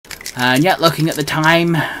And yeah, looking at the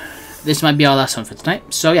time, this might be our last one for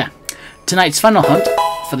tonight. So yeah, tonight's final hunt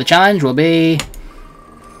for the challenge will be...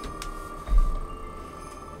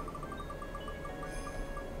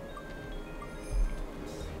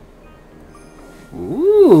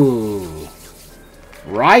 Ooh,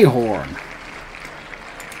 Rhydon.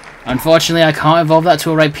 Unfortunately, I can't evolve that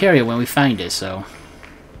to a Rhyperior when we find it, so...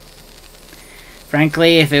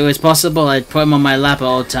 Frankly, if it was possible, I'd put him on my lap at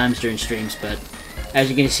all times during streams, but as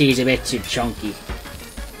you can see, he's a bit too chunky.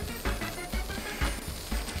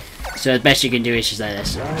 So the best you can do is just like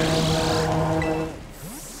this.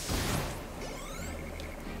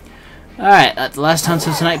 Alright, that's the last hunt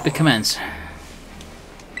of tonight commence.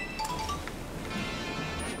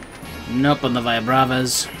 Nope, on the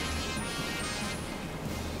Viabravas.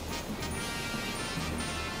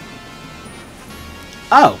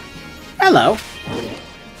 Oh, hello.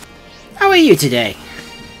 How are you today?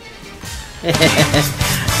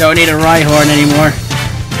 Don't need a Rhyhorn anymore.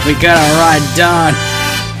 We got a Rhydon.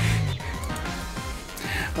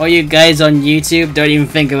 All you guys on YouTube, don't even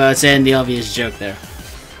think about saying the obvious joke there.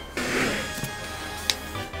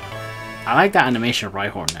 I like that animation of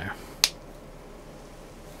Rhyhorn there.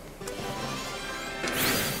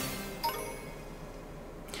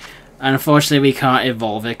 Unfortunately, we can't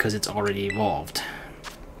evolve it because it's already evolved.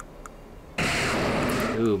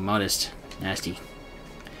 Ooh, modest. Nasty.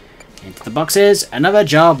 Into the boxes. Another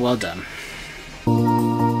job well done.